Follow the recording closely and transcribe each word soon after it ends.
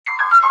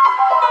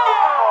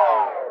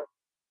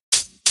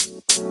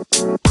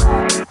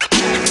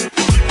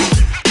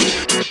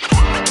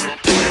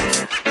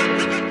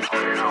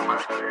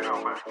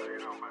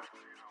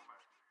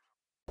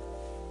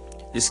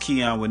It's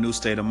Keon with New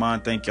State of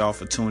Mind. Thank y'all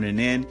for tuning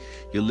in.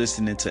 You're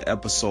listening to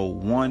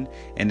episode 1,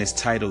 and it's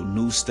titled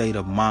New State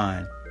of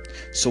Mind.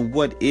 So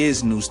what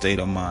is New State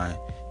of Mind?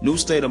 New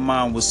State of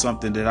Mind was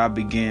something that I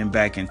began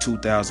back in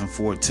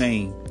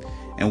 2014.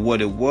 And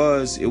what it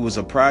was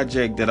a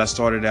project that I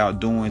started out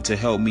doing to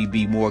help me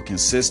be more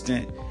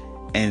consistent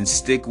and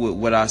stick with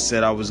what I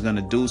said I was going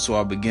to do. So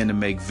I began to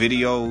make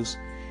videos.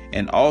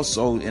 And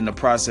also in the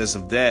process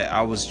of that,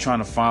 I was trying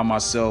to find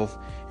myself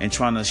and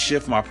trying to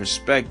shift my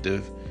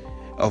perspective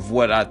of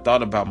what I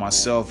thought about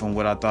myself and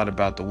what I thought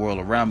about the world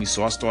around me.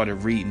 So I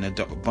started reading a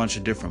bunch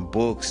of different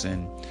books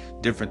and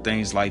different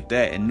things like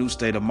that. And New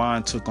State of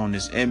Mind took on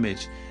this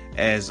image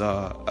as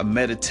a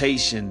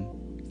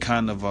meditation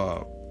kind of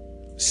a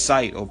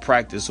site or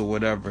practice or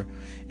whatever.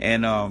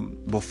 And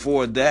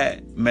before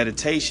that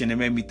meditation, it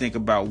made me think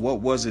about what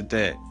was it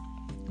that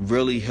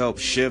really helped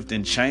shift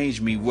and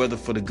change me, whether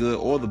for the good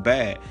or the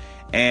bad.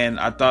 And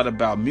I thought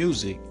about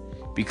music,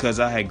 because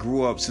I had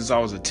grew up since I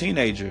was a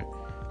teenager.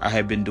 I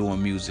had been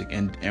doing music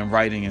and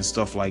writing and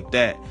stuff like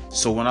that.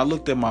 So when I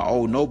looked at my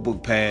old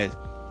notebook pad,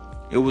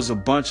 it was a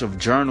bunch of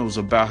journals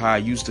about how I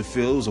used to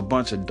feel. It was a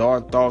bunch of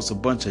dark thoughts, a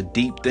bunch of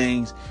deep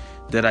things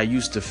that I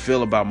used to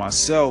feel about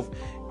myself.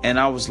 And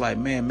I was like,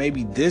 man,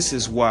 maybe this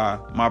is why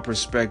my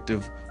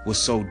perspective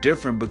was so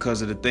different,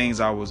 because of the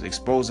things I was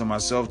exposing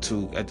myself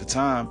to at the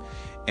time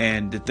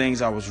and the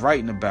things I was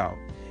writing about.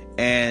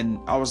 And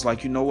I was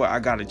like, you know what? I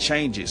got to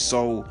change it.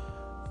 So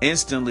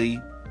instantly,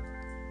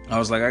 I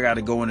was like, I got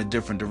to go in a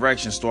different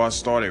direction. So I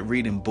started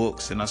reading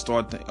books and I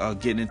started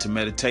getting into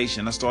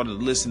meditation. I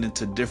started listening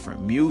to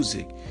different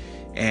music,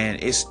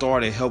 and it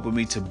started helping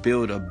me to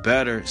build a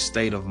better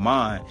state of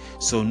mind.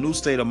 So New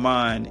State of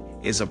Mind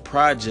is a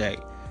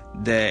project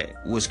that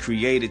was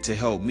created to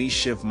help me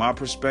shift my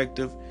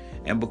perspective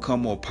and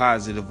become more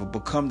positive, or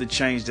become the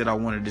change that I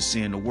wanted to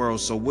see in the world.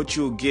 So what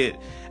you'll get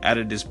out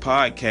of this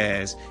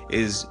podcast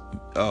is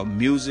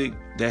music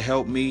that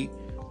helped me,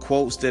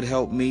 quotes that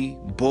helped me,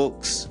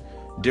 books,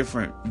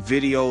 different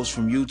videos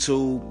from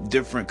YouTube,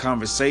 different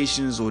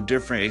conversations or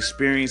different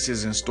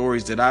experiences and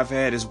stories that I've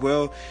had, as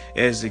well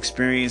as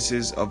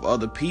experiences of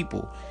other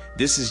people.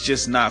 This is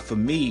just not for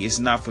me. It's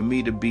not for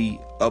me to be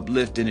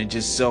uplifted and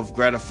just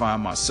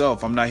self-gratifying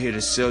myself. I'm not here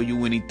to sell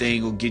you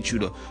anything or get you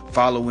to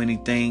follow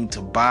anything,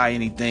 to buy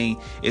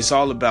anything. It's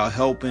all about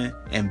helping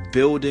and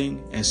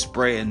building and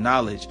spreading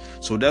knowledge.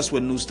 So that's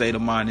what New State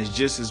of Mind is,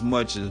 just as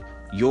much as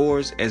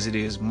yours as it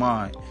is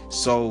mine.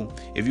 So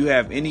if you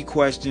have any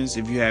questions,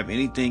 if you have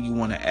anything you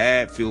want to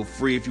add, feel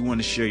free. If you want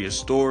to share your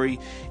story,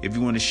 if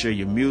you want to share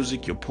your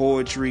music, your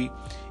poetry,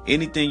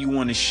 anything you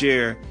want to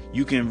share,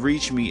 you can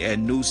reach me at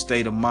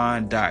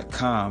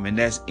newstateofmind.com, and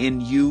that's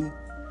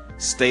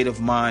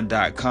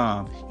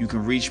NUstateofmind.com. You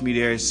can reach me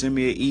there, send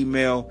me an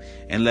email,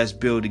 and let's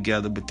build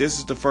together. But this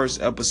is the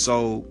first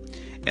episode,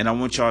 and I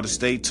want y'all to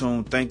stay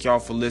tuned. Thank y'all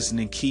for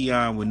listening.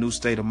 Keon with New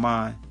State of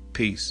Mind.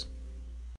 Peace.